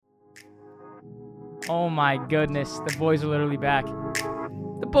Oh my goodness. The boys are literally back.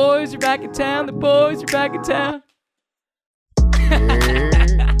 The boys are back in town. The boys are back in town.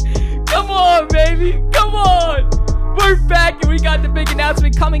 Come on, baby. Come on. We're back and we got the big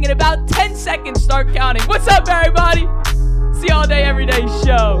announcement coming in about 10 seconds. Start counting. What's up, everybody? It's the All Day Everyday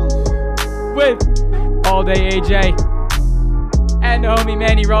Show with All Day AJ and the homie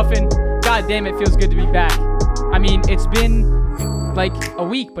Manny Ruffin. God damn, it feels good to be back. I mean, it's been like a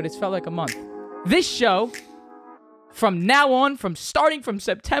week, but it's felt like a month. This show, from now on, starting from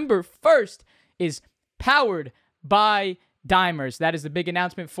September 1st, is powered by Dimers. That is the big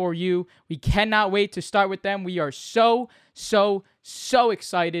announcement for you. We cannot wait to start with them. We are so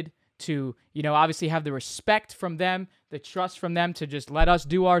excited to, obviously have the respect from them, the trust from them to just let us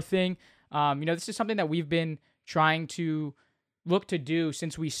do our thing. This is something that we've been trying to look to do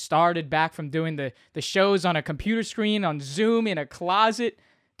since we started back from doing the shows on a computer screen, on Zoom, in a closet,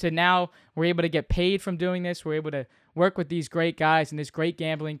 to now we're able to get paid from doing this. We're able to work with these great guys in this great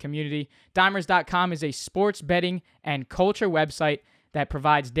gambling community. Dimers.com is a sports betting and culture website that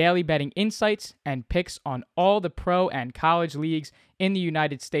provides daily betting insights and picks on all the pro and college leagues in the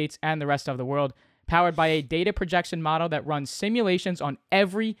United States and the rest of the world, powered by a data projection model that runs simulations on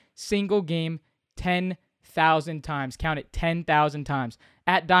every single game 10,000 times. Count it, 10,000 times.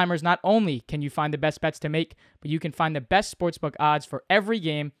 At Dimers, not only can you find the best bets to make, but you can find the best sportsbook odds for every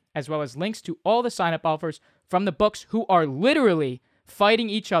game, as well as links to all the sign-up offers from the books who are literally fighting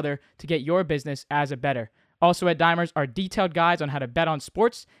each other to get your business as a bettor. Also at Dimers are detailed guides on how to bet on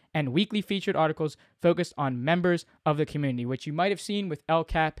sports and weekly featured articles focused on members of the community, which you might have seen with El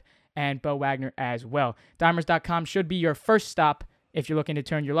Cap and Bo Wagner as well. Dimers.com should be your first stop if you're looking to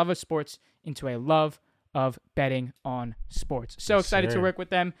turn your love of sports into a love of betting on sports. So excited to work with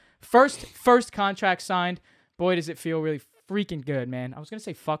them. First contract signed. Boy, does it feel really freaking good, man. I was going to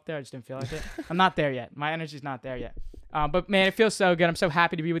say fuck there. I just didn't feel like it. I'm not there yet. My energy's not there yet. But, man, it feels so good. I'm so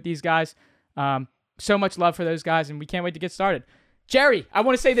happy to be with these guys. So much love for those guys, and we can't wait to get started. Jerry, I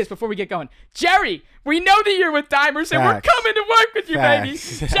want to say this before we get going. Jerry, we know that you're with Dimers, and we're coming to work with you, baby.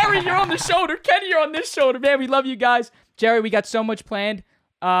 Jerry, you're on the shoulder. Kenny, you're on this shoulder. Man, we love you guys. Jerry, we got so much planned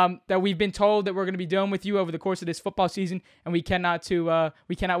that we've been told that we're going to be doing with you over the course of this football season, and we cannot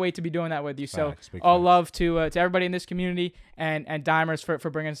wait to be doing that with you. So all love to everybody in this community and Dimers for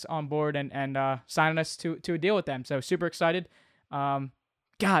bringing us on board and signing us to a deal with them. So super excited.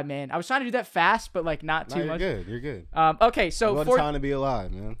 God, man, I was trying to do that fast, but like not too much. You're good. Okay, so what a time to be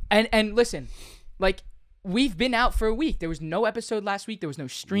alive, man. And listen, like, we've been out for a week. There was no episode last week. There was no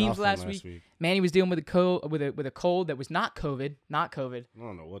streams last week. Manny was dealing with a cold that was not COVID. I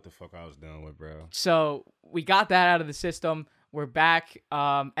don't know what the fuck I was dealing with, bro. So we got that out of the system. We're back.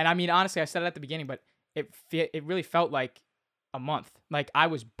 And I mean, honestly, I said it at the beginning, but it really felt like a month. Like, I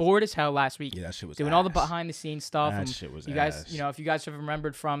was bored as hell last week. Yeah, that shit was doing all the behind the scenes stuff. That shit was you guys, if you guys have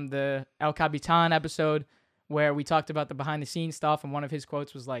remembered from the El Capitan episode where we talked about the behind the scenes stuff, and one of his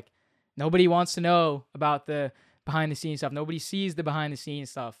quotes was like, nobody wants to know about the behind-the-scenes stuff. Nobody sees the behind-the-scenes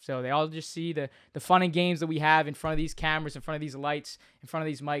stuff. So they all just see the fun and games that we have in front of these cameras, in front of these lights, in front of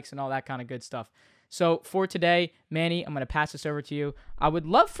these mics, and all that kind of good stuff. So for today, Manny, I'm going to pass this over to you. I would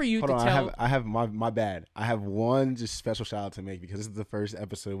love for you I have my bad. I have one just special shout-out to make because this is the first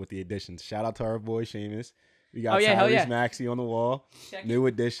episode with the additions. Shout-out to our boy, Seamus. We got Tyrese Maxey on the wall. New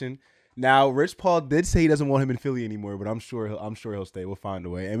addition. Now, Rich Paul did say he doesn't want him in Philly anymore, but I'm sure he'll stay. We'll find a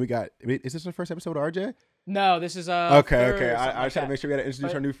way. And we got. Is this the first episode of RJ? No, this is okay. I just had to make sure we got to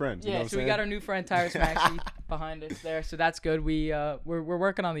introduce our new friends. Yeah, so we got our new friend Tyrese Maxey behind us there, so that's good. We're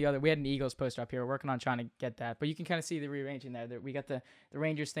working on the other. We had an Eagles poster up here. We're working on trying to get that, but you can kind of see the rearranging there. We got the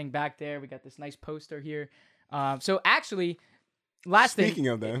Rangers thing back there. We got this nice poster here. So actually, speaking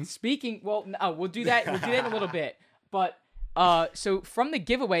of them, we'll do that. We'll do that in a little bit, but. So from the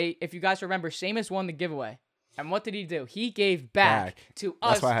giveaway, if you guys remember, Seamus won the giveaway. And what did he do? He gave back to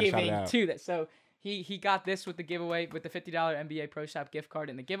us giving to that. So he got this with the giveaway, with the $50 NBA Pro Shop gift card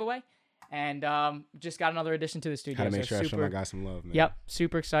in the giveaway. And just got another addition to the studio. Gotta make sure I show my guys some love, man. Yep.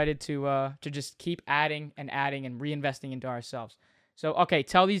 Super excited to just keep adding and reinvesting into ourselves. So, okay,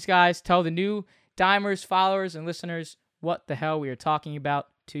 tell the new Dimers followers and listeners what the hell we are talking about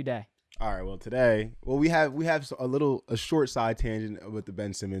today. All right. Well, today, we have a short side tangent with the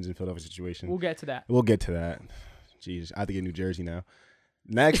Ben Simmons and Philadelphia situation. We'll get to that. Jeez, I have to get New Jersey now.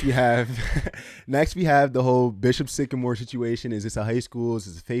 Next, we have the whole Bishop Sycamore situation. Is this a high school? Is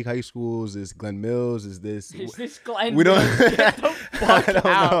this a fake high school? Is this Glen Mills? Is this Glen Mills? Get the fuck I don't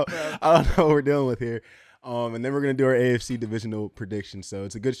out, know. bro. I don't know what we're dealing with here. And then we're going to do our AFC divisional predictions. So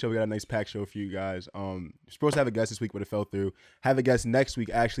it's a good show. We got a nice packed show for you guys. We're supposed to have a guest this week, but it fell through. Have a guest next week.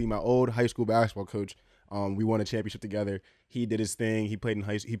 Actually, my old high school basketball coach. We won a championship together. He did his thing. He played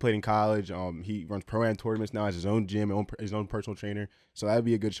in college. He runs pro-am tournaments now, has his own gym, his own personal trainer. So that would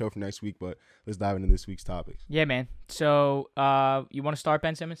be a good show for next week. But let's dive into this week's topics. Yeah, man. So you want to start,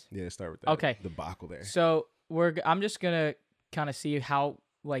 Ben Simmons? Yeah, start with that. Okay. Debacle there. So I'm just gonna kind of see how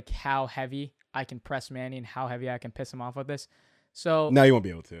heavy I can press Manny and how heavy I can piss him off with this. So no, you won't be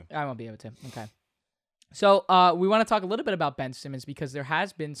able to. I won't be able to. Okay. So we want to talk a little bit about Ben Simmons because there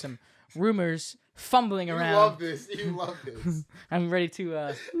has been some rumors fumbling around. You love this. I'm ready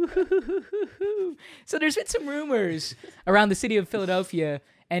to. So there's been some rumors around the city of Philadelphia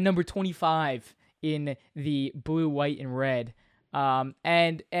and number 25 in the blue, white, and red.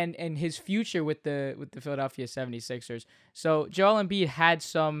 And his future with the Philadelphia 76ers. So Joel Embiid had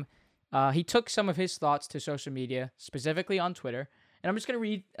some. He took some of his thoughts to social media, specifically on Twitter, and I'm just gonna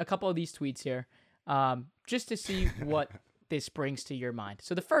read a couple of these tweets here, just to see what this brings to your mind.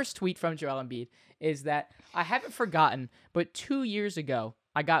 So the first tweet from Joel Embiid is that I haven't forgotten, but 2 years ago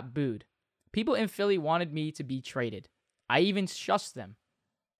I got booed. People in Philly wanted me to be traded. I even shushed them.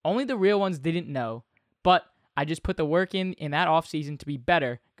 Only the real ones didn't know, but I just put the work in that offseason to be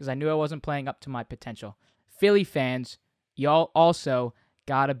better because I knew I wasn't playing up to my potential. Philly fans, y'all also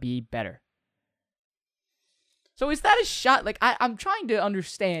gotta be better. So is that a shot? Like, I'm trying to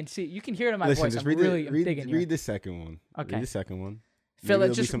understand. See, you can hear it in my voice. I'm digging here. Read the second one. Okay. Read the second one. Phil,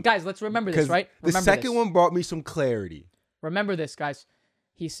 guys, let's remember this, right? The second one brought me some clarity. Remember this, guys.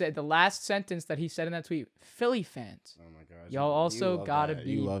 He said the last sentence that he said in that tweet, Philly fans. Oh my gosh. Y'all also gotta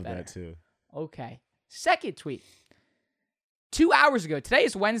be You love better. that too. Okay. Second tweet. 2 hours ago. Today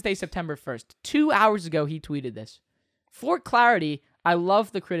is Wednesday, September 1st. 2 hours ago, he tweeted this. For clarity, I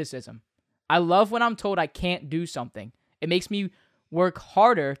love the criticism. I love when I'm told I can't do something. It makes me work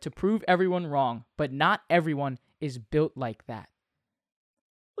harder to prove everyone wrong, but not everyone is built like that.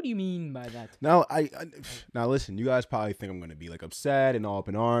 What do you mean by that? Now, now listen, you guys probably think I'm going to be like upset and all up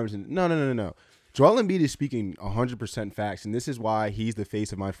in arms. And no. Joel Embiid is speaking 100% facts, and this is why he's the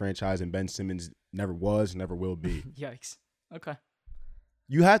face of my franchise and Ben Simmons never was, never will be. Yikes. Okay.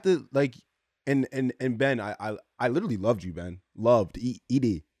 You have to, like, and Ben, I literally loved you, Ben. Loved.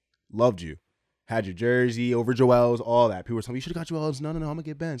 ED. Loved you. Had your jersey over Joel's, all that. People were telling me, you should have got Joel's. No, I'm going to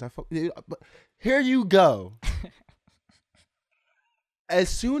get Ben's. But here you go. As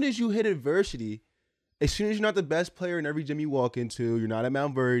soon as you hit adversity, as soon as you're not the best player in every gym you walk into, you're not at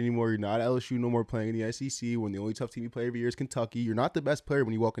Mount Vernon anymore, you're not at LSU no more playing in the SEC, when the only tough team you play every year is Kentucky, you're not the best player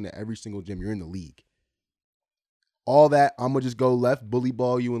when you walk into every single gym. You're in the league. All that, I'm going to just go left, bully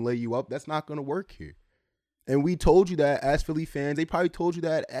ball you, and lay you up, that's not going to work here. And we told you that as Philly fans. They probably told you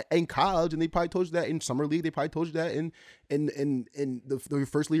that in college, and they probably told you that in summer league. They probably told you that in the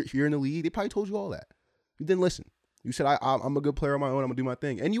first year in the league. They probably told you all that. You didn't listen. You said, I'm a good player on my own. I'm going to do my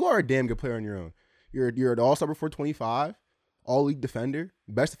thing. And you are a damn good player on your own. You're an all-star before 25, all-league defender,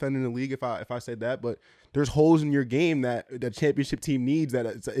 best defender in the league if I said that. But there's holes in your game that the championship team needs. That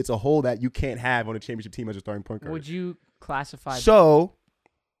it's a hole that you can't have on a championship team as a starting point guard. Would you classify so?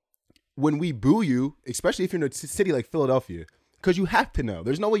 When we boo you, especially if you're in a city like Philadelphia, because you have to know.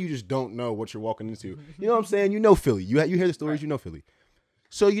 There's no way you just don't know what you're walking into. You know what I'm saying? You know Philly. You hear the stories. Right. You know Philly.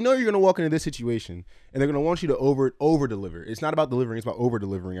 So you know you're going to walk into this situation, and they're going to want you to over deliver. It's not about delivering. It's about over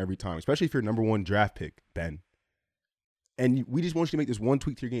delivering every time, especially if you're number one draft pick, Ben. And we just want you to make this one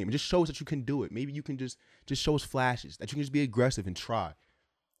tweak to your game. It just shows that you can do it. Maybe you can just show us flashes, that you can just be aggressive and try.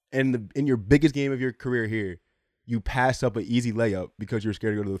 And in your biggest game of your career here, you pass up an easy layup because you're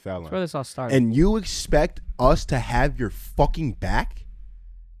scared to go to the foul line. That's where this all started. And you expect us to have your fucking back?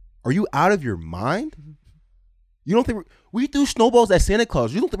 Are you out of your mind? You don't think we threw snowballs at Santa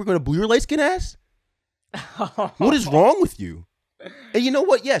Claus? You don't think we're going to boo your light skin ass? What is wrong with you? And you know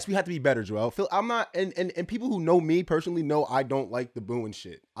what? Yes, we have to be better, Joel. Phil, I'm not, and people who know me personally know I don't like the booing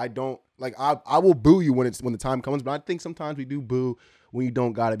shit. I don't like. I will boo you when the time comes, but I think sometimes we do boo when you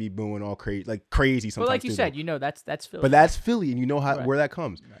don't gotta be booing all crazy, like crazy sometimes. But like you said, you know that's Philly. But that's Philly, and you know right. where that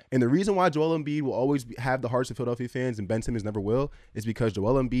comes. Right. And the reason why Joel Embiid will always have the hearts of Philadelphia fans and Ben Simmons never will is because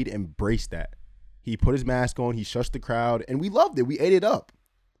Joel Embiid embraced that. He put his mask on, he shushed the crowd, and we loved it. We ate it up.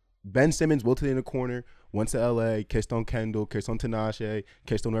 Ben Simmons wilted in the corner, went to LA, kissed on Kendall, kissed on Tinashe,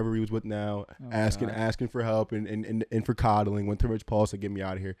 kissed on whoever he was with now, asking for help and for coddling. Went to Rich Paul, said, "Get me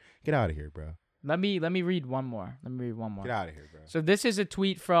out of here. Get out of here, bro." Let me read one more. Get out of here, bro. So this is a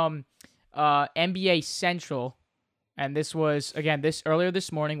tweet from NBA Central, and this was earlier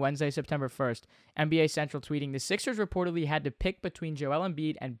this morning, Wednesday, September 1st. NBA Central tweeting: the Sixers reportedly had to pick between Joel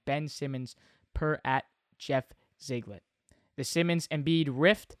Embiid and Ben Simmons per Jeff Ziegler. The Simmons-Embiid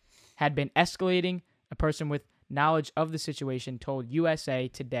rift had been escalating. A person with knowledge of the situation told USA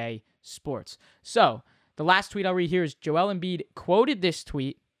Today Sports. So, the last tweet I'll read here is Joel Embiid quoted this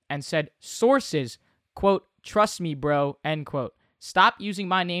tweet and said, sources, quote, trust me, bro, end quote. Stop using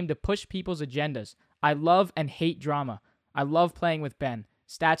my name to push people's agendas. I love and hate drama. I love playing with Ben.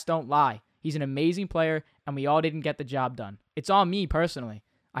 Stats don't lie. He's an amazing player, and we all didn't get the job done. It's on me personally.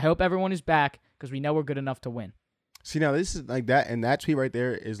 I hope everyone is back because we know we're good enough to win. See, now this is like that, and that tweet right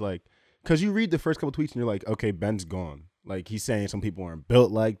there is like, because you read the first couple tweets and you're like, okay, Ben's gone. Like, he's saying some people aren't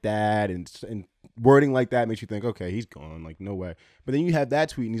built like that, and wording like that makes you think, okay, he's gone. Like, no way. But then you have that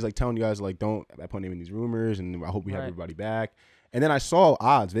tweet, and he's like telling you guys, like, don't put him in these rumors, and I hope we have everybody back. And then I saw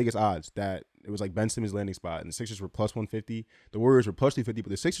odds, Vegas odds, that it was like Ben Simmons' landing spot, and the Sixers were plus 150. The Warriors were plus 350, but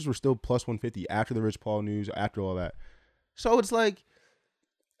the Sixers were still plus 150 after the Rich Paul news, after all that. So it's like,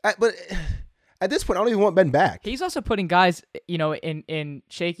 but at this point, I don't even want Ben back. He's also putting guys, in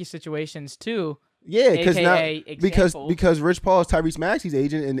shaky situations too. Yeah, because Rich Paul is Tyrese Maxey's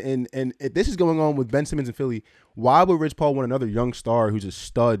agent, and if this is going on with Ben Simmons in Philly, why would Rich Paul want another young star who's a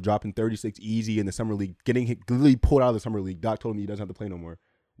stud dropping 36 easy in the summer league, getting literally pulled out of the summer league? Doc told him he doesn't have to play no more.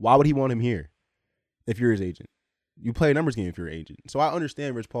 Why would he want him here if you're his agent? You play a numbers game if you're an agent. So I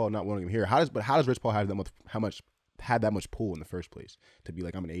understand Rich Paul not wanting him here. How does Rich Paul have that much pull in the first place to be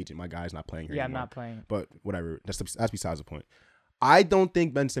like, I'm an agent, my guy's not playing here anymore. I'm not playing. But whatever, that's besides the point. I don't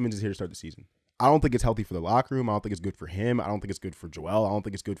think Ben Simmons is here to start the season. I don't think it's healthy for the locker room. I don't think it's good for him. I don't think it's good for Joel. I don't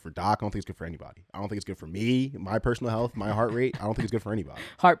think it's good for Doc. I don't think it's good for anybody. I don't think it's good for me, my personal health, my heart rate. I don't think it's good for anybody.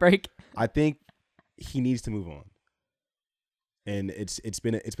 Heartbreak. I think he needs to move on. And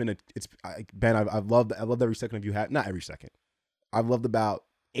Ben, I've loved every second of you had, not every second. I've loved about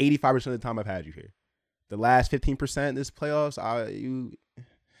 85% of the time I've had you here. The last 15% this playoffs,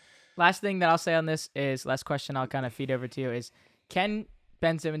 Last thing that I'll say on this is, last question I'll kind of feed over to you is, can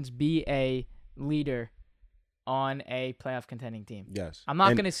Ben Simmons be a leader on a playoff contending team? Yes. I'm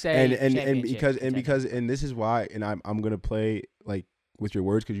not going to say and this is why, and I'm going to play like with your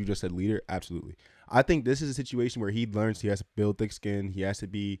words because you just said leader. Absolutely. I think this is a situation where he learns he has to build thick skin. He has to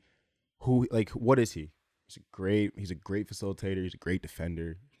be what is he? He's a great facilitator. He's a great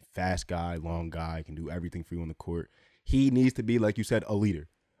defender, fast guy, long guy, can do everything for you on the court. He needs to be, like you said, a leader,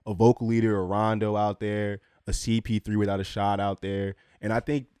 a vocal leader, a Rondo out there, a CP3 without a shot out there. And I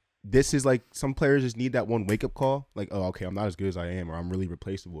think this is like, some players just need that one wake-up call. Like, oh, okay, I'm not as good as I am, or I'm really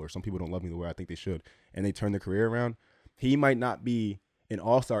replaceable, or some people don't love me the way I think they should, and they turn their career around. He might not be an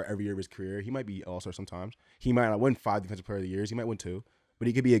all-star every year of his career. He might be all-star sometimes. He might not win 5 Defensive Player of the Years. He might win 2. But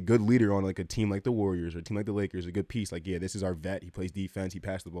he could be a good leader on like a team like the Warriors or a team like the Lakers, a good piece. Like, yeah, this is our vet. He plays defense. He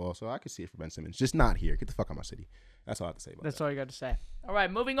passed the ball. So I could see it for Ben Simmons. Just not here. Get the fuck out of my city. That's all I have to say about that. That's all you got to say. All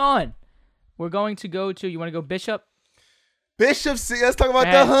right, moving on. We're going to go to, you want to go Bishop? Let's talk about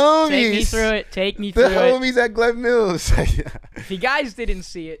the homies. Take me through it. The homies at Glen Mills. If you guys didn't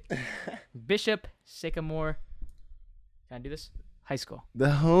see it, Bishop Sycamore. Can I do this? High school. The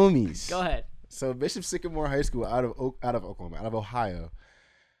homies. Go ahead. So Bishop Sycamore High School out of Ohio.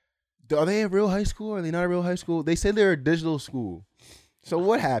 Are they a real high school? Are they not a real high school? They say they're a digital school. So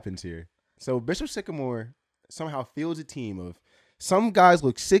what happens here? So Bishop Sycamore somehow fields a team of, some guys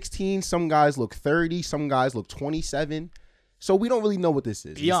look 16, some guys look 30, some guys look 27. So we don't really know what this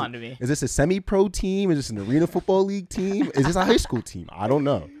is. Beyond me. Is this a semi-pro team? Is this an arena football league team? Is this a high school team? I don't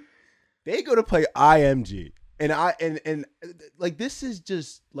know. They go to play IMG. And like, this is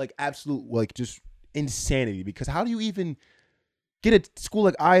just like absolute, like, just insanity, because how do you even get a school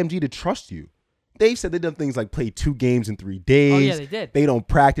like IMG to trust you? They've said they've done things like play 2 games in 3 days. Oh, yeah, they did. They don't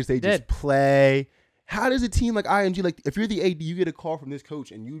practice. They just play. How does a team like IMG, like, if you're the AD, you get a call from this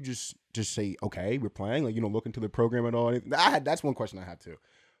coach and you just say, okay, we're playing? Like, you don't look into the program at all? That's one question I had too.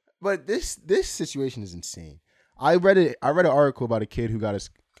 But this situation is insane. I read an article about a kid who got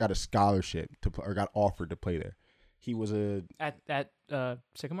a scholarship or got offered to play there. He was at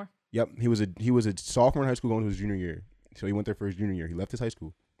Sycamore? Yep. He was a sophomore in high school going to his junior year. So he went there for his junior year. He left his high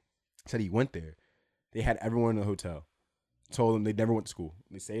school. Said he went there. They had everyone in the hotel. Told them they never went to school.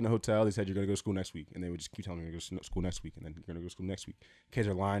 They stayed in the hotel. They said, you're going to go to school next week. And they would just keep telling them you're going to go to school next week. And then you're going to go to school next week. Kids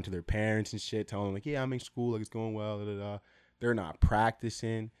are lying to their parents and shit, telling them, like, yeah, I'm in school. Like, it's going well. Da, da, da. They're not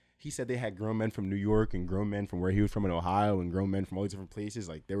practicing. He said they had grown men from New York and grown men from where he was from in Ohio and grown men from all these different places.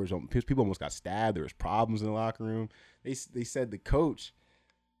 Like, there was people almost got stabbed. There was problems in the locker room. They said the coach,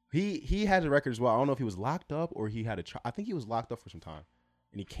 he had a record as well. I don't know if he was locked up or he had I think he was locked up for some time.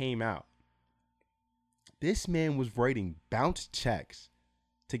 And he came out. This man was writing bounce checks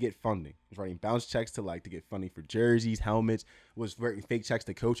to get funding. Was writing bounce checks to get funding for jerseys, helmets. Was writing fake checks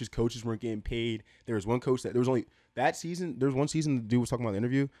to coaches. Coaches weren't getting paid. There was one coach that there was only that season. There was one season the dude was talking about in the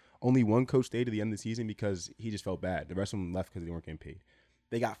interview. Only one coach stayed to the end of the season because he just felt bad. The rest of them left because they weren't getting paid.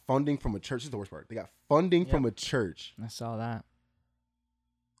 They got funding from a church. This is the worst part. They got funding from a church. I saw that.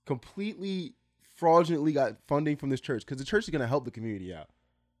 Completely fraudulently got funding from this church because the church is going to help the community out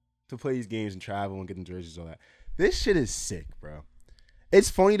to play these games and travel and get them jerseys and all that. This shit is sick, bro. It's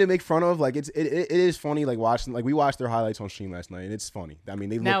funny to make fun of. It is funny watching. We watched their highlights on stream last night and it's funny. I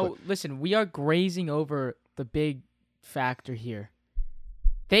mean, listen, we are grazing over the big factor here.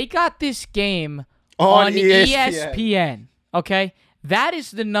 They got this game on ESPN. Okay? That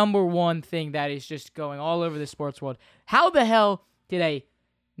is the number one thing that is just going all over the sports world. How the hell did a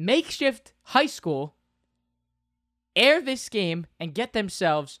makeshift high school air this game and get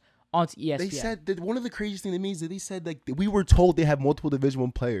themselves onto ESPN? They said that one of the craziest things to me is that they said we were told they have multiple Division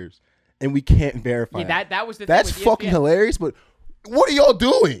I players and we can't verify. Yeah, that was the thing. That's fucking hilarious. But what are y'all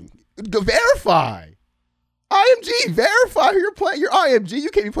doing? Verify. IMG, verify who you're playing. You're IMG.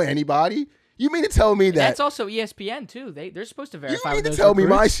 You can't be playing anybody. You mean to tell me that? That's also ESPN too. They're supposed to verify. You mean to tell me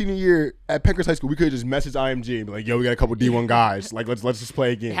my senior year at Pencrest High School we could just message IMG and be like, "Yo, we got a couple D1 guys. Let's just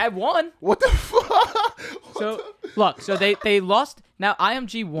play a game." They had one. What the fuck? So they lost. Now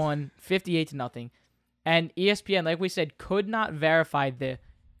IMG won 58-0, and ESPN, like we said, could not verify the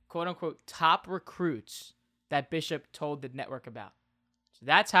quote unquote top recruits that Bishop told the network about. So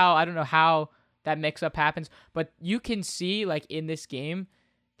that's how I don't know how that mix up happens, but you can see in this game.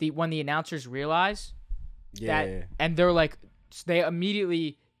 When the announcers realize that, and they're they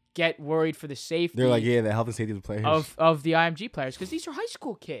immediately get worried for the safety. They're the health and safety of the players of the IMG players because these are high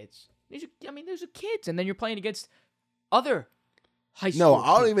school kids. These are kids, and then you're playing against other high school. No,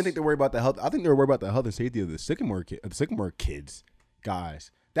 I don't even think they're worried about the health. I think they're worried about the health and safety of the Sycamore kids, guys.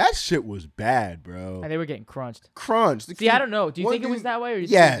 That shit was bad, bro. And they were getting crunched. See, I don't know. Do you think it was that way? Or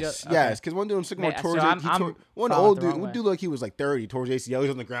yes. Because one dude on Sycamore one old dude, one dude he was 30, towards ACL. He's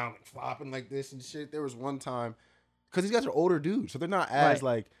on the ground flopping like this and shit. There was one time, because these guys are older dudes, so they're not as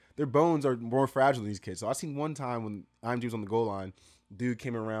their bones are more fragile than these kids. So I seen one time when IMG was on the goal line, dude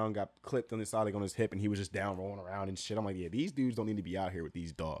came around, got clipped on the side on his hip, and he was just down rolling around and shit. I'm like, yeah, these dudes don't need to be out here with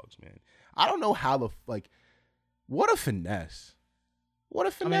these dogs, man. I don't know how what a finesse. What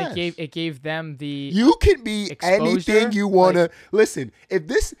a finesse. I mean, it gave them the You can be exposure, anything you want to. Listen, if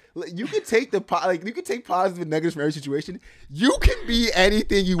this, you can take you can take positive and negative from every situation. You can be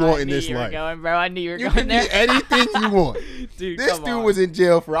anything you want in this life. I knew you were going there. You can be anything you want. Dude, this dude was in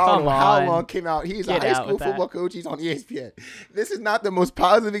jail for I don't know how long, came out. He's a high school football coach. He's on ESPN. This is not the most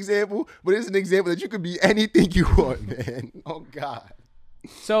positive example, but it's an example that you can be anything you want, man. Oh, God.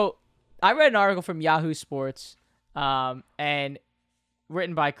 So I read an article from Yahoo Sports, and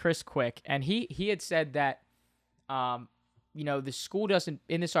written by Chris Quick, and he had said that, the school doesn't,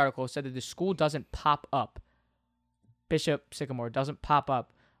 in this article, said that the school doesn't pop up. Bishop Sycamore doesn't pop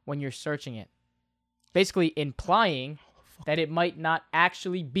up when you're searching it. Basically implying that it might not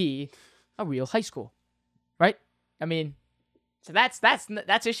actually be a real high school, right? I mean, so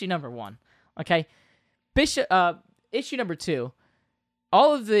that's issue number one. Okay, issue number two,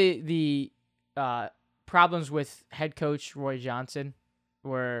 all of the problems with head coach Roy Johnson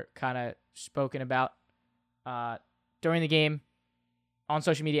were kind of spoken about during the game, on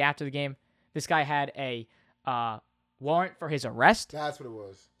social media after the game. This guy had a warrant for his arrest. That's what it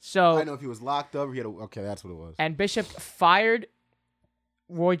was. So I know if he was locked up or he had okay, that's what it was. And Bishop fired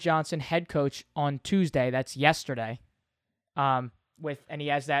Roy Johnson, head coach, on Tuesday. That's yesterday. And he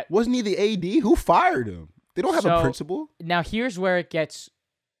has that. Wasn't he the AD? Who fired him? They don't have a principal. Now here's where it gets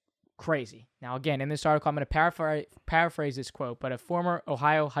crazy. Now, again, in this article, I'm going to paraphrase this quote, but a former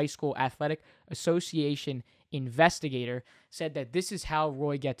Ohio High School Athletic Association investigator said that this is how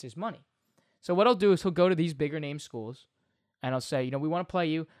Roy gets his money. So what he'll do is he'll go to these bigger name schools and he'll say, we want to play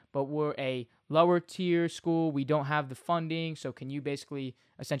you, but we're a lower tier school. We don't have the funding. So can you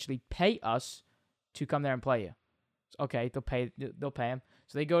essentially pay us to come there and play you? Okay, they'll pay him.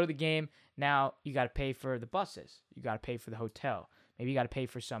 So they go to the game. Now you got to pay for the buses. You got to pay for the hotel. Maybe you got to pay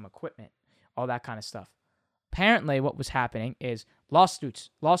for some equipment, all that kind of stuff. Apparently, what was happening is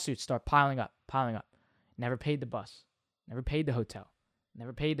lawsuits start piling up. Never paid the bus, never paid the hotel,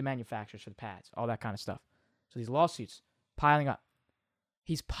 never paid the manufacturers for the pads, all that kind of stuff. So these lawsuits piling up.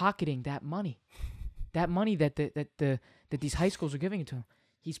 He's pocketing that money that these high schools are giving it to him.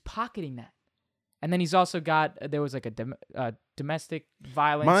 He's pocketing that, And then he's also got there was like a domestic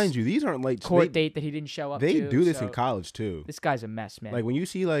violence. Mind you, these aren't like court date that he didn't show up. They to, do this so in college too. This guy's a mess, man. Like when you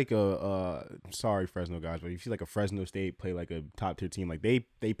see like sorry Fresno guys, but you see like a Fresno State play like a top tier team, like they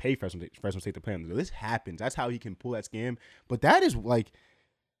pay Fresno State to play them. This happens. That's how he can pull that scam. But that is like,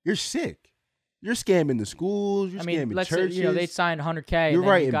 you're sick. You're scamming the schools. You're scamming churches. Say, they signed $100K. You're and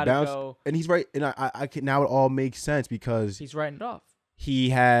right, you and go, and he's right, and I can now it all makes sense because he's writing it off. He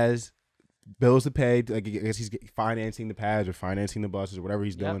has bills to pay. Like, I guess he's financing the pads or financing the buses or whatever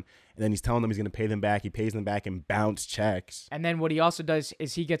he's doing. And then he's telling them he's going to pay them back. He pays them back in bounce checks. And then what he also does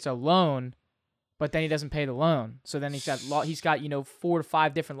is he gets a loan, but then he doesn't pay the loan. So then he's got 4 to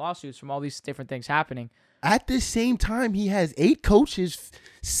 5 different lawsuits from all these different things happening. At the same time, he has 8 coaches,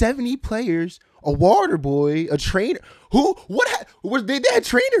 70 players, a water boy, a trainer. They had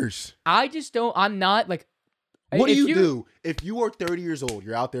trainers. I'm not like. What do you do if you are 30 years old?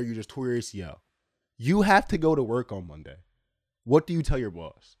 You're out there. You just tore your ACL. You have to go to work on Monday. What do you tell your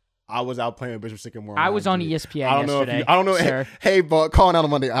boss? I was out playing with Bishop Sycamore. I was on ESPN yesterday. I don't know. Sir. Hey, boss, calling out on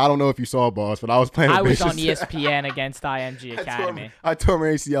Monday. I don't know if you saw, boss, but I was playing with Bishop. I was on ESPN against IMG Academy. I tore my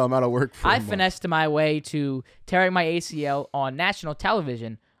ACL. I'm out of work for a month. finessed my way to tearing my ACL on national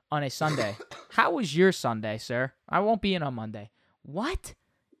television on a Sunday. How was your Sunday, sir? I won't be in on Monday. What?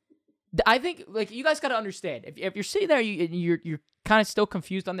 I think like you guys got to understand. If you're sitting there, you're kind of still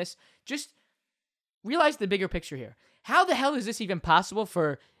confused on this. Just realize the bigger picture here. How the hell is this even possible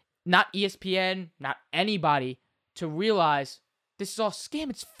for not ESPN, not anybody to realize this is all scam?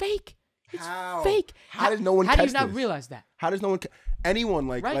 It's fake. It's fake. How does no one catch this? How do you not realize that? How does no one anyone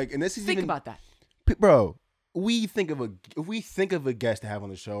right? and this is think about that, bro. If we think of a guest to have on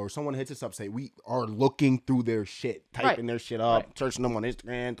the show, or someone hits us up, say we are looking through their shit, typing their shit up, searching them on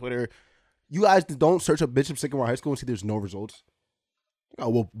Instagram, Twitter. You guys don't search up Bishop Sycamore High School and see there's no results.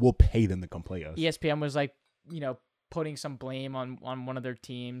 Oh, we'll pay them to come play us. ESPN was like, putting some blame on one of their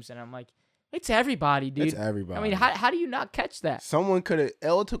teams, and I'm like, it's everybody, dude. It's everybody. I mean, how do you not catch that? Someone could have.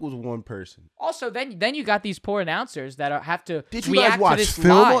 All it took was one person. Also, then you got these poor announcers that have to. Did you guys watch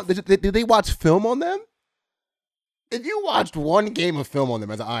film? Did they watch film on them? If you watched one game of film on them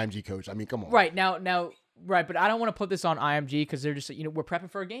as an IMG coach, I mean, come on. Right, now, right, but I don't want to put this on IMG because they're just, we're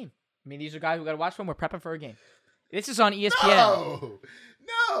prepping for a game. I mean, these are guys who got to watch film. We're prepping for a game. This is on ESPN.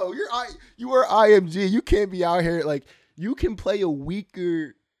 No, you are IMG. You can't be out here like you can play a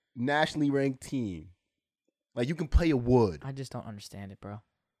weaker nationally ranked team. Like you can play a Wood. I just don't understand it, bro.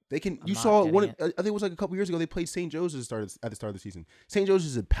 They can. You saw one. I think it was like a couple years ago. They played St. Joseph's at the start of the season. St.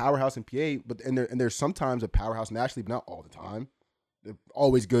 Joseph's is a powerhouse in PA, but and they're sometimes a powerhouse nationally, but not all the time. They're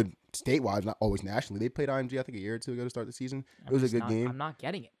always good statewide, not always nationally. They played IMG I think a year or two ago to start the season. It was a good game. I'm not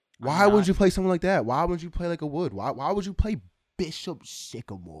getting it. Why would you play someone like that? Why would you play like a Wood? Why would you play Bishop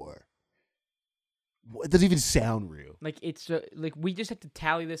Sycamore? It doesn't even sound real. Like it's like we just have to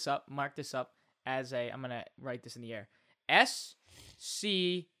tally this up, mark this up as I'm gonna write this in the air.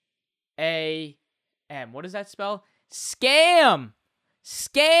 SCAM. What does that spell? Scam.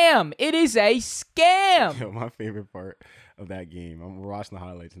 It is a scam. Yo, my favorite part of that game, we're watching the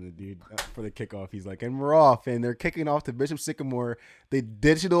highlights, and the dude for the kickoff, he's like, and we're off, and they're kicking off to Bishop Sycamore, the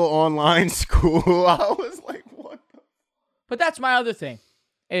digital online school. I was like, what? But that's my other thing,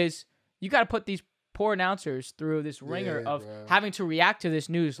 is you got to put these poor announcers through this ringer of having to react to this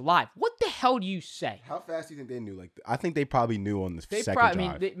news live. What the hell do you say? How fast do you think they knew? Like, I think they probably knew on the second drive.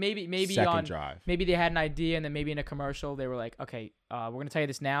 Maybe second drive. Maybe they had an idea, and then maybe in a commercial they were like, okay, we're gonna tell you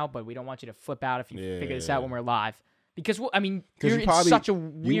this now, but we don't want you to flip out if you figure this out when we're live. Because you're in such a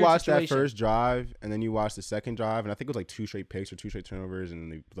weird You watched situation. that first drive, and then you watched the second drive, and I think it was like 2 straight picks or 2 straight turnovers,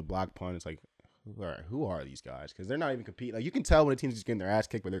 and the block punt. It's like, who are these guys? Because they're not even competing. Like, you can tell when a team's just getting their ass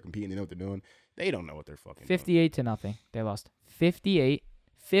kicked, but they're competing. They know what they're doing. They don't know what they're fucking 58-0. They lost 58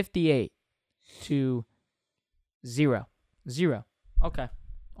 to 0. Okay.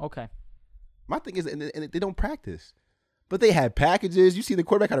 My thing is, and they don't practice. But they had packages. You see the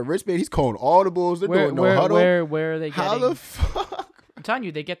quarterback had a wristband. He's calling audibles. They're doing no huddle. Where are they getting? How the fuck? I'm telling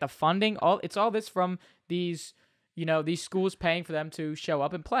you, they get the funding. It's all this from these schools paying for them to show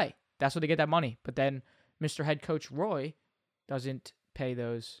up and play. That's where they get that money. But then Mr. Head Coach Roy doesn't pay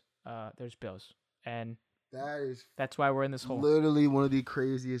those bills. And that's why we're in this hole. Literally one of the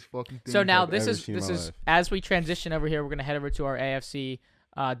craziest fucking things. So now this is as we transition over here, we're gonna head over to our AFC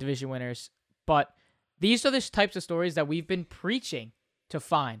division winners. But these are the types of stories that we've been preaching to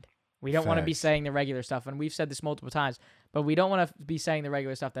find. We don't want to be saying the regular stuff, and we've said this multiple times, but we don't want to be saying the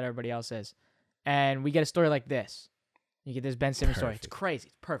regular stuff that everybody else is. And we get a story like this. You get this Ben Simmons story. It's crazy.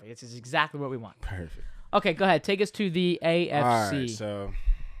 It's perfect. This is exactly what we want. Perfect. Okay, go ahead. Take us to the AFC. All right, so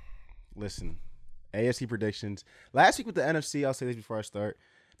listen. AFC predictions. Last week with the NFC, I'll say this before I start.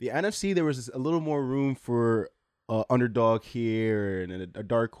 The NFC, there was a little more room for underdog here and a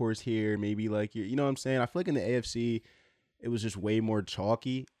dark horse here. Maybe like, you know what I'm saying? I feel like in the AFC, it was just way more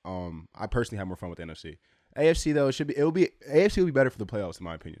chalky. I personally had more fun with the NFC. AFC though, AFC will be better for the playoffs in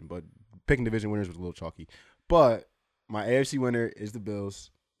my opinion. But picking division winners was a little chalky. But my AFC winner is the Bills.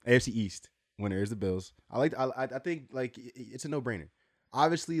 AFC East winner is the Bills. I think like it's a no-brainer.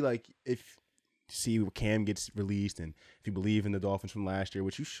 Obviously, like if see Cam gets released and if you believe in the Dolphins from last year,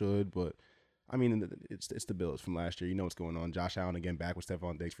 which you should, but I mean, it's the Bills from last year. You know what's going on. Josh Allen again back with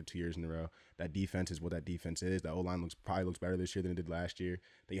Stephon Diggs for 2 years in a row. That defense is what that defense is. That O-line probably looks better this year than it did last year.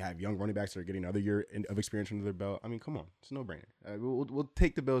 They have young running backs that are getting another year of experience under their belt. I mean, come on. It's a no-brainer. We'll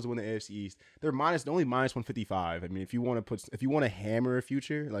take the Bills to win the AFC East. They're only minus 155. I mean, if you want to hammer a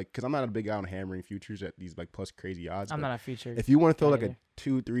future, like, because I'm not a big guy on hammering futures at these like plus crazy odds. I'm not a future. If you want to throw like a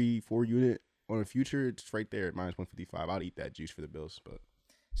 2, 3, 4 unit on a future, it's right there at minus 155. I'll eat that juice for the Bills, but.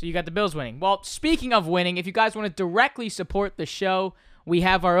 So you got the Bills winning. Well, speaking of winning, if you guys want to directly support the show, we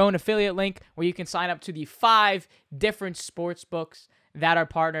have our own affiliate link where you can sign up to the 5 different sports books that are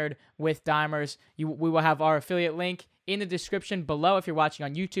partnered with Dimers. We will have our affiliate link in the description below if you're watching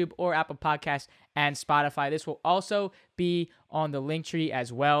on YouTube or Apple Podcasts and Spotify. This will also be on the link tree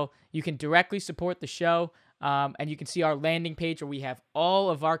as well. You can directly support the show, and you can see our landing page where we have all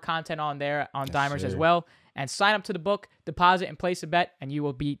of our content on there on Dimers as well. And sign up to the book, deposit, and place a bet, and you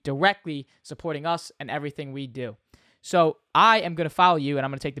will be directly supporting us and everything we do. So I am going to follow you, and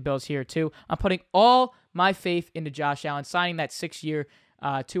I'm going to take the Bills here too. I'm putting all my faith into Josh Allen, signing that 6-year,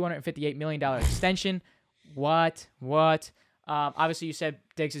 $258 million extension. What? Obviously, you said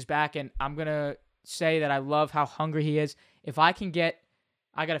Diggs is back, and I'm going to say that I love how hungry he is. If I can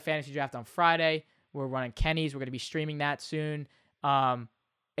I got a fantasy draft on Friday. We're running Kenny's. We're going to be streaming that soon.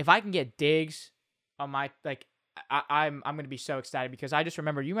 If I can get Diggs on my, like, I'm going to be so excited because I just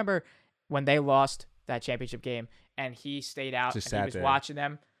remember, you remember when they lost that championship game and he stayed out and he was watching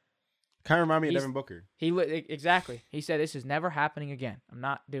them. Kind of remind me of Devin Booker. Exactly. He said, this is never happening again. I'm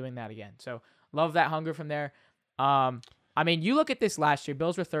not doing that again. So love that hunger from there. I mean, you look at this last year,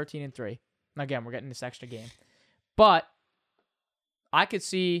 Bills were 13-3. Again, we're getting this extra game, but I could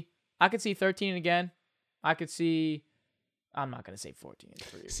see 13 again. I'm not going to say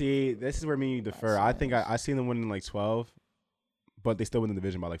 14-3. See, this is where me defer. I think I seen them winning like 12, but they still win the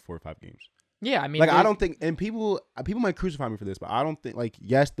division by like 4 or 5 games. Yeah, I mean, like I don't think, and people might crucify me for this, but I don't think, like,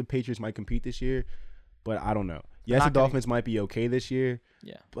 yes, the Patriots might compete this year, but I don't know. Yes, the Dolphins might be okay this year.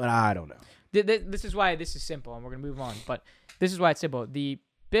 Yeah, but I don't know. This is why this is simple, and we're gonna move on. But this is why it's simple. The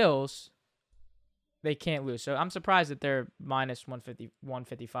Bills, they can't lose. So I'm surprised that they're minus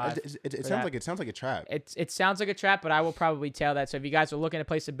 155. It sounds like a trap. It sounds like a trap, but I will probably tail that. So if you guys are looking to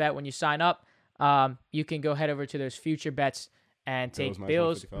place a bet when you sign up, you can go head over to those future bets and take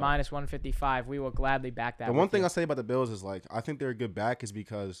Bills minus 155. We will gladly back that. The one thing I'll say about the Bills is, like, I think they're a good back is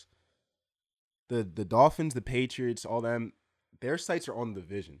because the Dolphins, the Patriots, all them, their sights are on the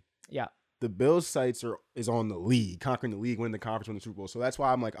division. Yeah. The Bills' sights is on the league, conquering the league, winning the conference, winning the Super Bowl. So that's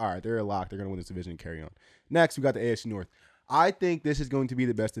why I'm like, all right, they're a lock. They're going to win this division and carry on. Next, we got the AFC North. I think this is going to be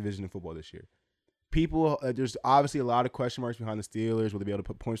the best division in football this year. People, there's obviously a lot of question marks behind the Steelers. Will they be able to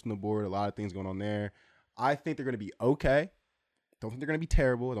put points on the board? A lot of things going on there. I think they're going to be okay. Don't think they're going to be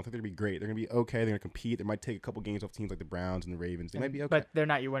terrible. I don't think they're going to be great. They're going to be okay. They're going to compete. They might take a couple games off teams like the Browns and the Ravens. They might be okay. But they're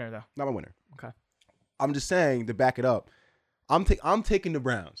not your winner, though. Not my winner. Okay. I'm just saying, to back it up, I'm taking the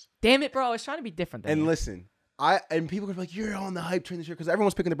Browns. Damn it, bro. I was trying to be different than you. Listen, people are like, you're on the hype train this year because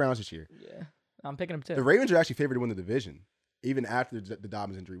everyone's picking the Browns this year. Yeah. I'm picking them too. The Ravens are actually favored to win the division, even after the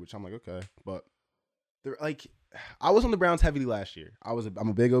Dobbins injury, which I'm like, okay. But they're like, I was on the Browns heavily last year. I'm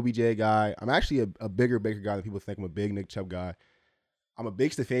a big OBJ guy. I'm actually a bigger Baker guy than people think. I'm a big Nick Chubb guy. I'm a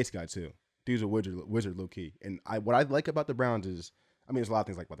big Stefanski guy too. Dude's a wizard low key. And what I like about the Browns is, I mean, there's a lot of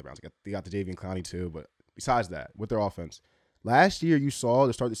things I like about the Browns. They got the Javian Clowney too, but besides that, with their offense, last year you saw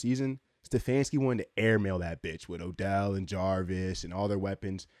to start the season, Stefanski wanted to airmail that bitch with Odell and Jarvis and all their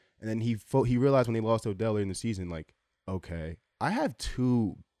weapons. And then he realized when they lost Odell in the season, like, okay, I have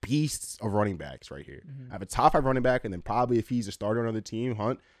 2 beasts of running backs right here. Mm-hmm. I have a top 5 running back, and then probably if he's a starter on another team,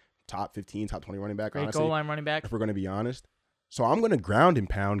 Hunt, top 15, top 20 running back. Great honestly, goal line running back. If we're going to be honest. So I'm going to ground and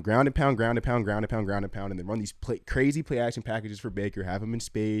pound, and then run these crazy play action packages for Baker, have him in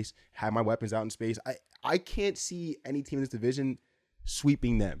space, have my weapons out in space. I can't see any team in this division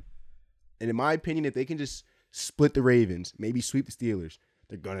sweeping them. And in my opinion, if they can just split the Ravens, maybe sweep the Steelers,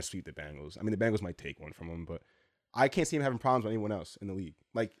 they're going to sweep the Bengals. I mean, the Bengals might take one from them, but I can't see them having problems with anyone else in the league.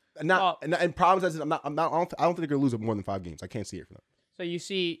 Like, and problems as I don't think they're going to lose more than 5 games. I can't see it for them. So you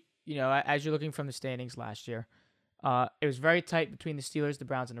see as you're looking from the standings last year, it was very tight between the Steelers, the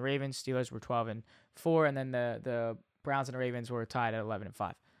Browns, and the Ravens. Steelers were 12-4, and then the Browns and the Ravens were tied at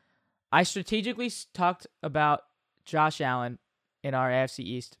 11-5. I strategically talked about Josh Allen in our AFC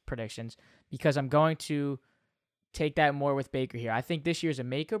East predictions because I'm going to take that more with Baker here. I think this year is a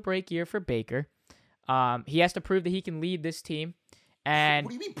make or break year for Baker. He has to prove that he can lead this team. And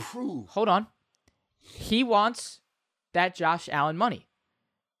what do you mean prove? Hold on. He wants that Josh Allen money.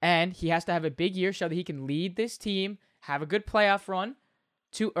 And he has to have a big year, show that he can lead this team, have a good playoff run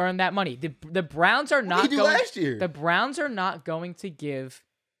to earn that money. The Browns are not going last year? The Browns are not going to give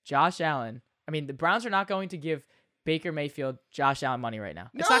Josh Allen. The Browns are not going to give Baker Mayfield Josh Allen money right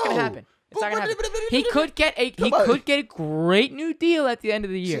now. It's not going to happen. It's not going to happen. He could get a great new deal at the end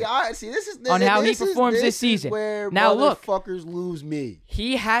of the year. This is on how he performs this season. Now look, motherfuckers lose me.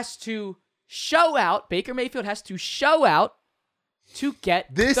 He has to show out. Baker Mayfield has to show out to get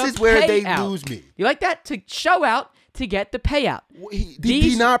this the is where they payout. lose me. You like that? To show out to get the payout. Did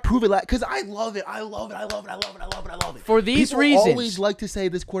he not prove it? Because I love it. For these People reasons. always like to say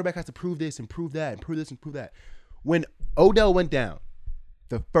this quarterback has to prove this and prove that and prove this and prove that. When Odell went down,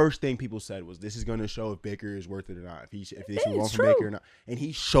 the first thing people said was, this is going to show if Baker is worth it or not. If they should want from Baker or not. And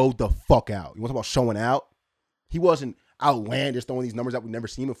he showed the fuck out. You want to talk about showing out? He wasn't outlandish throwing these numbers that we've never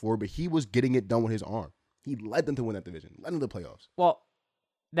seen before, but he was getting it done with his arm. He led them to win that division. Led them to the playoffs. Well,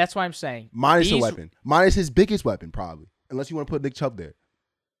 that's why I'm saying. Minus a weapon. Minus his biggest weapon, probably. Unless you want to put Nick Chubb there.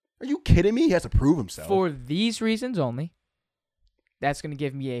 Are you kidding me? He has to prove himself. For these reasons only, that's going to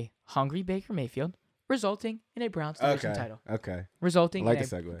give me a hungry Baker Mayfield, resulting in a Browns division title. Okay. Resulting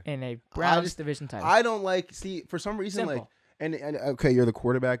in a Browns division title. I don't for some reason, Simple. And okay, you're the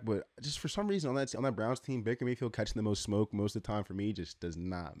quarterback, but just for some reason on that Browns team, Baker Mayfield catching the most smoke most of the time for me just does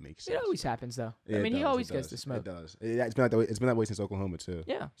not make sense. It always happens though. He always gets the smoke. It does. It's been that way since Oklahoma too.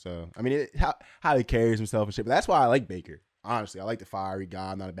 Yeah. So how he carries himself and shit. But that's why I like Baker. Honestly, I like the fiery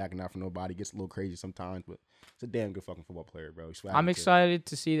guy. I'm not backing out for nobody. Gets a little crazy sometimes, but it's a damn good fucking football player, bro. I'm excited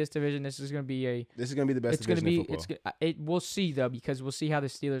to see this division. This is gonna be the best division in football. We'll see though, because we'll see how the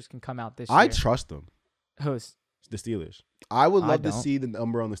Steelers can come out this year. I trust them. Who's? The Steelers. I would love to see the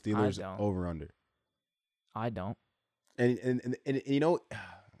number on the Steelers over under. I don't. And you know,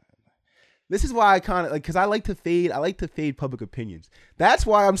 this is why I kind of because I like to fade public opinions. That's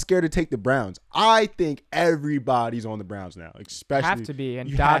why I'm scared to take the Browns. I think everybody's on the Browns now, especially have to be. And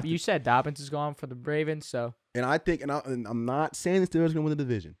you said Dobbins is going for the Ravens, so. And I think, and I'm not saying the Steelers are gonna win the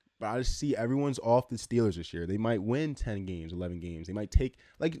division, but I just see everyone's off the Steelers this year. They might win 10 games, 11 games. They might take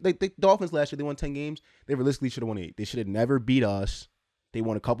like the Dolphins last year. They won 10 games. They realistically should have won 8. They should have never beat us. They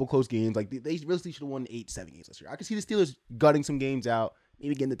won a couple close games. Like they realistically should have won 7 games last year. I could see the Steelers gutting some games out,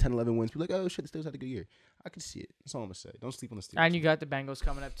 maybe getting the 10, 11 wins. People like, oh shit, the Steelers had a good year. I can see it. That's all I'm gonna say. Don't sleep on the Steelers. And you got the Bengals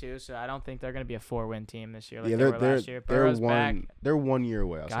coming up too, so I don't think they're gonna be a 4-win team this year. Like they're last year. Burrow's back. They're 1 year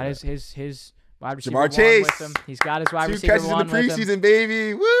away. Got his wide receiver Jamar Chase with him. He's got his wide 2 receiver catches in the preseason,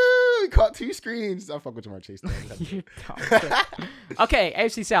 baby. Woo! He caught 2 screens. I fuck with Jamar Chase. Okay,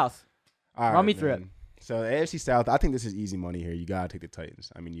 AFC South. Run me through it. So the AFC South, I think this is easy money here. You gotta take the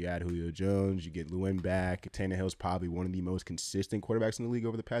Titans. I mean, you add Julio Jones, you get Lewin back. Tannehill's probably one of the most consistent quarterbacks in the league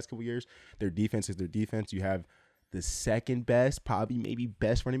over the past couple years. Their defense is their defense. You have the second best, probably maybe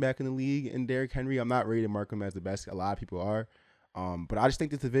best running back in the league in Derrick Henry. I'm not ready to mark him as the best. A lot of people are. But I just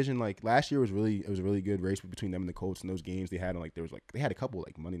think this division, like last year, was a really good race between them and the Colts in those games. They had they had a couple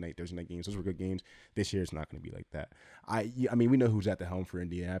like Monday night, Thursday night games. Those were good games. This year, it's not going to be like that. I mean, we know who's at the helm for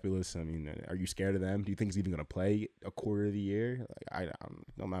Indianapolis. I mean, are you scared of them? Do you think he's even going to play a quarter of the year? Like,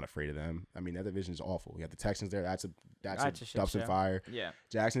 I'm not afraid of them. I mean, that division is awful. You have the Texans there. That's a dumpster and fire. Yeah.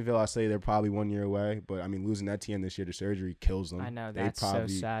 Jacksonville, I say they're probably 1 year away. But I mean, losing Etienne this year to surgery kills them. I know that's so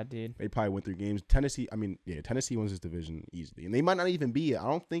sad, dude. They probably went through games. Tennessee wins this division easily, and they might not even be. I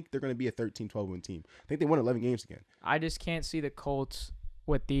don't think they're going to be a 13-12 win team. I think they won 11 games again. I just can't see the Colts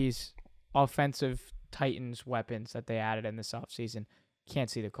with these offensive Titans weapons that they added in this offseason. Can't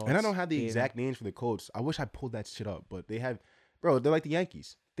see the Colts. And I don't have the exact names for the Colts. I wish I pulled that shit up, but they have, bro, they're like the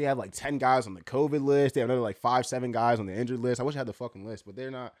Yankees. They have like 10 guys on the COVID list. They have another like 5-7 guys on the injured list. I wish I had the fucking list, but they're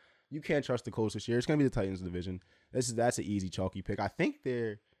not. You can't trust the Colts this year. It's going to be the Titans division. That's an easy chalky pick. I think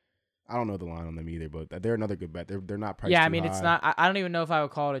I don't know the line on them either, but they're another good bet. They're not priced too high. It's not. I don't even know if I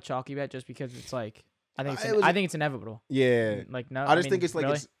would call it a chalky bet just because it's like I think it's inevitable. Yeah, like no. I think it's like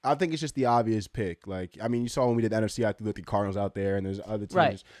really? I think it's just the obvious pick. Like I mean, you saw when we did the NFC, I looked at the Cardinals out there, and there's other teams.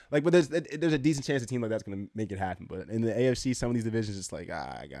 Right. Like, but there's a decent chance a team like that's gonna make it happen. But in the AFC, some of these divisions, it's like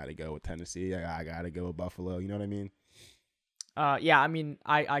I gotta go with Tennessee. I gotta go with Buffalo. You know what I mean? Yeah. I mean,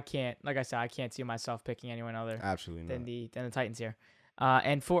 I can't. Like I said, I can't see myself picking anyone other Absolutely than the Titans here.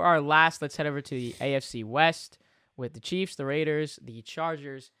 And for our last, let's head over to the AFC West with the Chiefs, the Raiders, the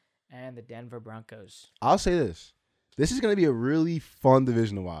Chargers, and the Denver Broncos. I'll say this. This is going to be a really fun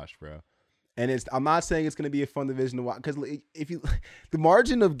division to watch, bro. And I'm not saying it's going to be a fun division to watch because the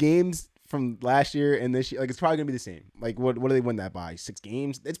margin of games from last year and this year, like, it's probably going to be the same. Like, what do they win that by? 6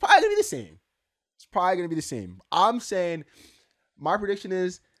 games? It's probably going to be the same. It's probably going to be the same. I'm saying my prediction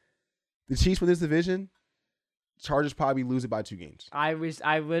is the Chiefs win this division. Chargers probably lose it by 2 games. I'm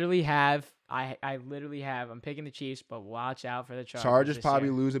picking the Chiefs, but watch out for the Chargers. Chargers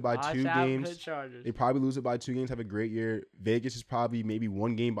probably lose it by 2 games. For the Chargers. They probably lose it by 2 games, have a great year. Vegas is probably maybe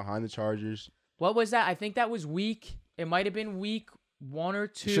 1 game behind the Chargers. What was that? I think that was it might have been week 1 or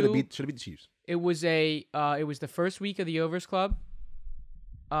 2. Should have beat the Chiefs. It was the first week of the Overs Club.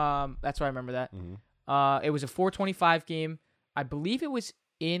 That's why I remember that. Mm-hmm. It was a 4:25 game. I believe it was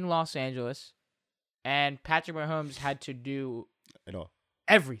in Los Angeles, and Patrick Mahomes had to do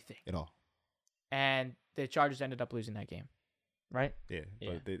everything. And the Chargers ended up losing that game, right? Yeah.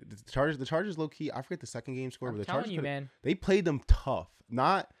 But the Chargers low key. I forget the second game score, but the Chargers, man, they played them tough.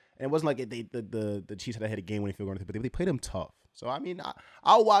 And it wasn't like the Chiefs had to hit a game-winning field goal, but they played them tough. So I mean,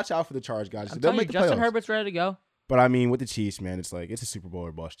 I'll watch out for the Chargers guys. They'll make the Justin Herbert's ready to go. But I mean, with the Chiefs, man, it's like it's a Super Bowl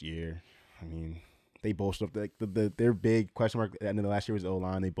or bust year. I mean, they bolstered up their big question mark at the end of the last year was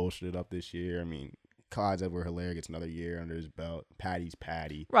O-line. They bolstered it up this year. I mean, Clyde Edwards-Helaire gets another year under his belt. Patty's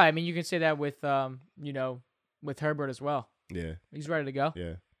Patty. Right. I mean, you can say that with with Herbert as well. Yeah. He's ready to go.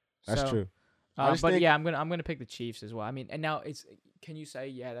 Yeah. That's true. I'm gonna pick the Chiefs as well. I mean, and now can you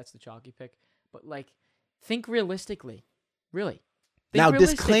say that's the chalky pick? But like, think realistically, really.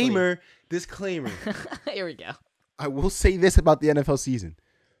 Disclaimer. Here we go. I will say this about the NFL season.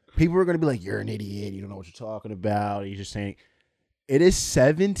 People are going to be like, you're an idiot. You don't know what you're talking about. You're just saying it is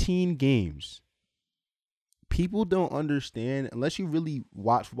 17 games. People don't understand unless you really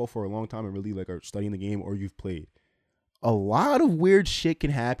watch football for a long time and really are studying the game or you've played. A lot of weird shit can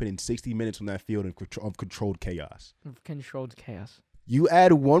happen in 60 minutes on that field of controlled chaos. Controlled chaos. You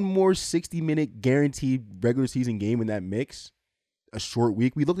add one more 60-minute guaranteed regular season game in that mix, a short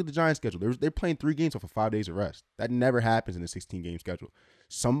week. We looked at the Giants' schedule. They're playing 3 gates off of 5 days of rest. That never happens in a 16-game schedule.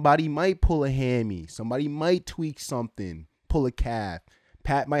 Somebody might pull a hammy. Somebody might tweak something, pull a calf.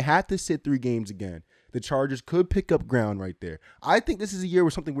 Pat might have to sit 3 games again. The Chargers could pick up ground right there. I think this is a year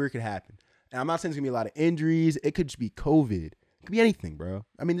where something weird could happen. And I'm not saying there's going to be a lot of injuries. It could just be COVID. It could be anything, bro.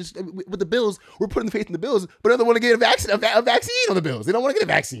 I mean, just with the Bills, we're putting the faith in the Bills, but they don't want to get a vaccine on the Bills. They don't want to get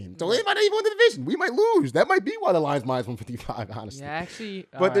a vaccine. So they might not even win the division. We might lose. That might be why the Lions minus 155, honestly. Yeah, actually.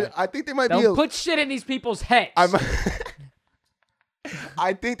 But I think there might don't put shit in these people's heads.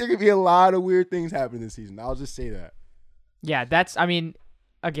 I think there could be a lot of weird things happening this season. I'll just say that. Yeah,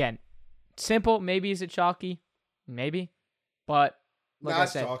 again, simple. Maybe is it chalky? Maybe. But like I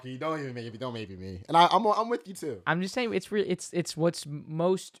said, chalky. Don't maybe me. And I'm with you too. I'm just saying it's what's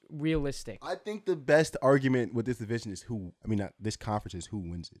most realistic. I think the best argument with this division is this conference is who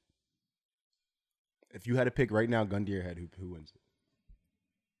wins it. If you had to pick right now, gun to your head, who wins it?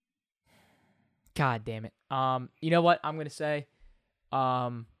 God damn it. You know what I'm gonna say?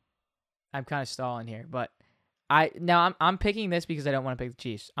 I'm kind of stalling here, but I'm picking this because I don't want to pick the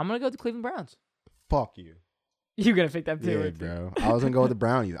Chiefs. I'm gonna go with the Cleveland Browns. Fuck you. You're gonna pick them too, yeah, bro. I was gonna go with the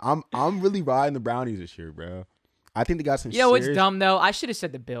Brownies. I'm really riding the Brownies this year, bro. I think they got some. It's dumb though. I should have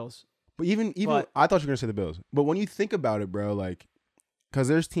said the Bills. But even I thought you were gonna say the Bills. But when you think about it, bro, because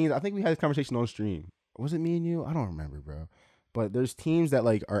there's teams. I think we had this conversation on stream. Was it me and you? I don't remember, bro. But there's teams that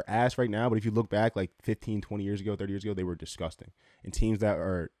are ass right now. But if you look back 15, 20 years ago, 30 years ago, they were disgusting. And teams that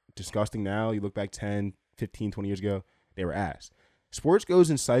are disgusting now, you look back 10, 15, 20 years ago, they were ass. Sports goes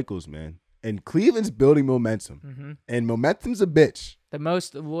in cycles, man. And Cleveland's building momentum. Mm-hmm. And momentum's a bitch. The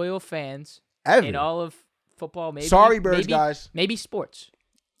most loyal fans ever in all of football. Maybe. Sorry, Birds, guys. Maybe sports.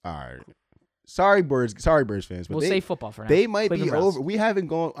 All right. Sorry, Birds fans. But we'll say football for now. They might Cleveland be Browns. Over. We haven't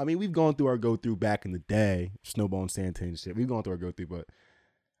gone. I mean, we've gone through our go-through back in the day. Snowball and Santa and shit. We've gone through our go-through. But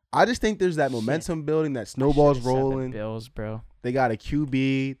I just think there's that momentum building, that snowball's rolling. Bills, bro. They got a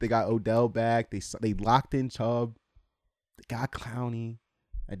QB. They got Odell back. They locked in Chubb. They got Clowney.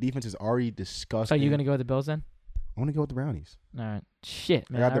 That defense is already disgusting. So you're gonna go with the Bills then? I want to go with the Brownies. All right. Shit,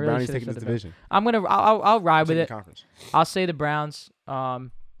 man. I got the Brownies taking this division. I'll ride with it. Conference. I'll say the Browns.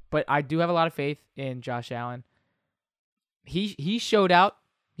 But I do have a lot of faith in Josh Allen. He showed out.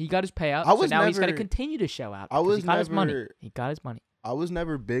 He got his payout. So now he's got to continue to show out. He got his money. I was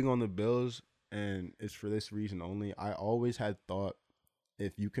never big on the Bills, and it's for this reason only. I always had thought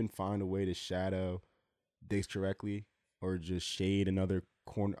if you can find a way to shadow Diggs correctly or just shade another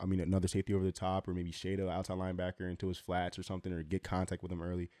another safety over the top, or maybe shade an outside linebacker into his flats or something, or get contact with him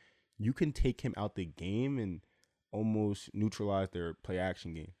early, you can take him out the game and almost neutralize their play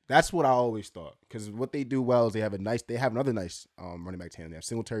action game. That's what I always thought, because what they do well is they have another nice running back tandem. They have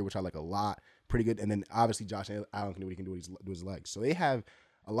Singletary, which I like a lot, pretty good, and then obviously Josh Allen can do what he can do with his legs. So they have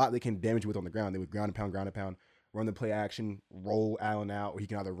a lot they can damage you with on the ground. They would ground and pound, run the play action, roll Allen out, or he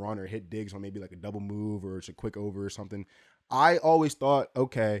can either run or hit Diggs on maybe like a double move or it's a quick over or something. I always thought,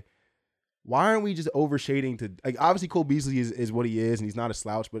 okay, why aren't we just overshading to, like, obviously Cole Beasley is what he is and he's not a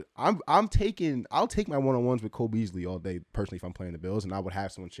slouch, but I'll take my one-on-ones with Cole Beasley all day personally if I'm playing the Bills, and I would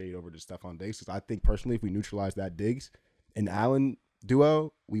have someone shade over to Stephon Diggs, because I think personally if we neutralize that Diggs and Allen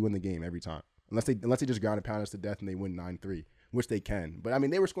duo, we win the game every time. Unless they just ground and pound us to death and they win 9-3, which they can. But I mean,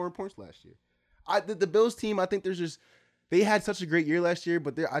 they were scoring points last year. The Bills team, I think they had such a great year last year,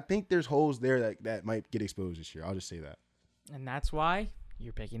 but I think there's holes there that might get exposed this year. I'll just say that. And that's why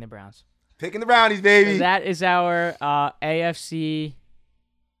you're picking the Browns. Picking the Brownies, baby. So that is our AFC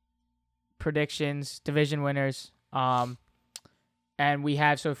predictions, division winners. And we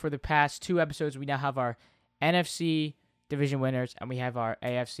have, so for the past 2 episodes, we now have our NFC division winners and we have our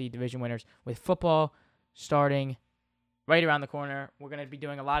AFC division winners, with football starting right around the corner. We're going to be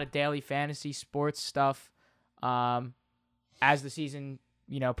doing a lot of daily fantasy sports stuff as the season,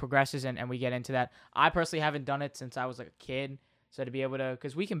 progresses and we get into that. I personally haven't done it since I was like a kid. So to be able to,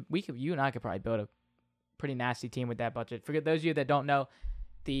 because you and I could probably build a pretty nasty team with that budget. For those of you that don't know,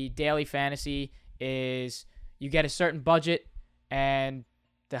 the daily fantasy is you get a certain budget, and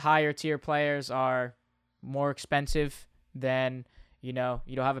the higher tier players are more expensive than, you don't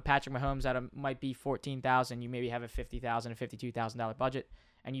have a Patrick Mahomes that might be $14,000. You maybe have a $50,000, a $52,000 budget,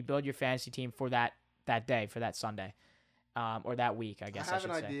 and you build your fantasy team for that day, for that Sunday. Or that week, I guess I should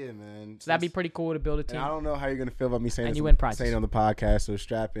say. I have an idea, man. So that'd be pretty cool to build a team. And I don't know how you're going to feel about me saying this, saying on the podcast, so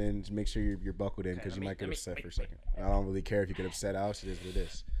strap in. Just make sure you're buckled in, because you might get upset for a second. I don't really care if you get upset. Obviously, it is what it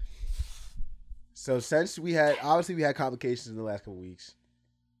is. So since we had complications in the last couple weeks,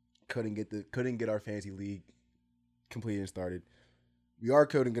 couldn't get our fantasy league completed and started. We are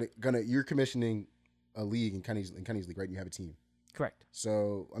you're commissioning a league in Kenny's league, right? And you have a team. Correct.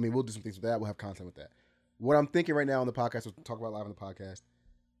 So we'll do some things with that. We'll have content with that. What I'm thinking right now on the podcast, we'll talk about live on the podcast.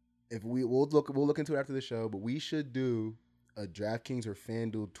 If we'll look into it after the show, but we should do a DraftKings or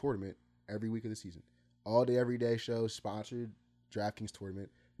FanDuel tournament every week of the season. All day, every day show, sponsored DraftKings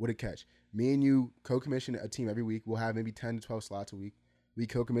tournament. What a catch. Me and you co-commission a team every week. We'll have maybe 10 to 12 slots a week. We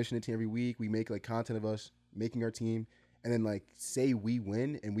co-commission a team every week. We make like content of us making our team. And then like say we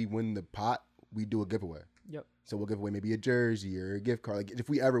win and we win the pot, we do a giveaway. Yep. So we'll give away maybe a jersey or a gift card. Like if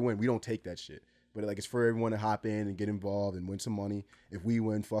we ever win, we don't take that shit. But like it's for everyone to hop in and get involved and win some money. If we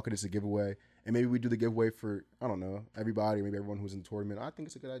win, fuck it, it's a giveaway. And maybe we do the giveaway for, I don't know, everybody, or maybe everyone who's in the tournament. I think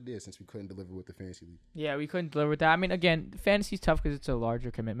it's a good idea since we couldn't deliver with the fantasy league. Yeah, we couldn't deliver with that. I mean, again, fantasy's tough because it's a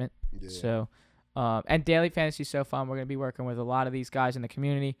larger commitment. Yeah. So, and daily fantasy's so fun. We're going to be working with a lot of these guys in the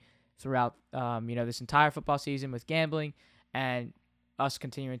community throughout, this entire football season with gambling and us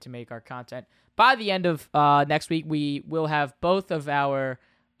continuing to make our content. By the end of next week, we will have both of our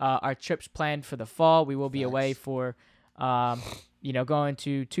trips planned for the fall. We will be away for, going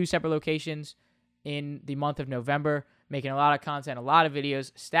to 2 separate locations in the month of November, making a lot of content, a lot of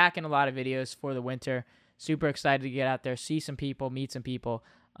videos, stacking a lot of videos for the winter. Super excited to get out there, see some people, meet some people,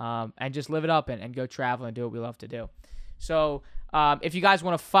 and just live it up and go travel and do what we love to do. So if you guys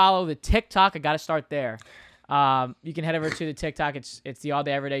want to follow the TikTok, I got to start there. You can head over to the TikTok. It's the All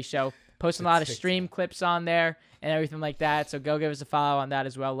Day Everyday Show. Posting a lot of stream clips on there and everything like that. So go give us a follow on that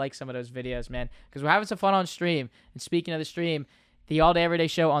as well. Like some of those videos, man, because we're having some fun on stream. And speaking of the stream, the All Day Everyday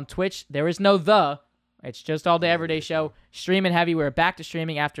Show on Twitch, there is no it's just All Day Everyday Show. Streaming heavy. We're back to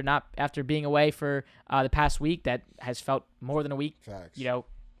streaming after being away for the past week. That has felt more than a week. Facts.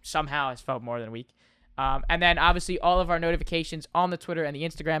 Somehow has felt more than a week. And then obviously all of our notifications on the Twitter and the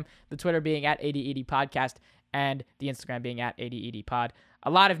Instagram. The Twitter being at ADED Podcast and the Instagram being at ADED Pod. A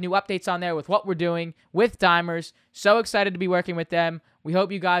lot of new updates on there with what we're doing with Dimers. So excited to be working with them. We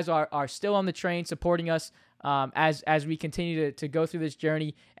hope you guys are still on the train supporting us as we continue to go through this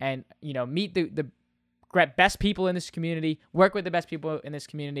journey and meet the best people in this community, work with the best people in this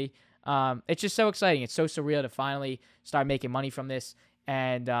community. It's just so exciting. It's so surreal to finally start making money from this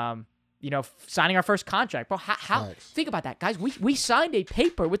and signing our first contract. Bro, how think about that, guys. We signed a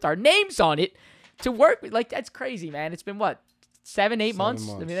paper with our names on it to work with. Like, that's crazy, man. It's been what? 7-8 months?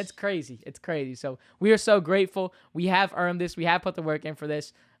 I mean, that's crazy. It's crazy. So we are so grateful. We have earned this. We have put the work in for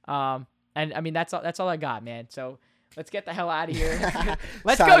this. And I mean, that's all I got, man. So Let's get the hell out of here.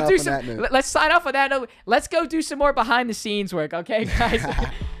 Let's sign off on that note. Let's go do some more behind the scenes work, okay, guys?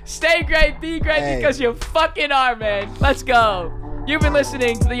 Stay great, be great, because you fucking are, man. Let's go. You've been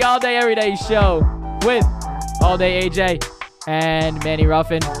listening to the All Day Everyday Show with All Day AJ and Manny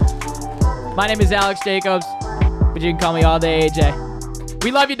Ruffin. My name is Alex Jacobs, but you can call me All Day AJ.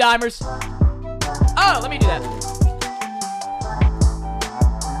 We love you, Dimers. Oh, let me do that.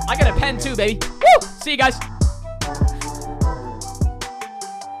 I got a pen too, baby. Woo! See you guys.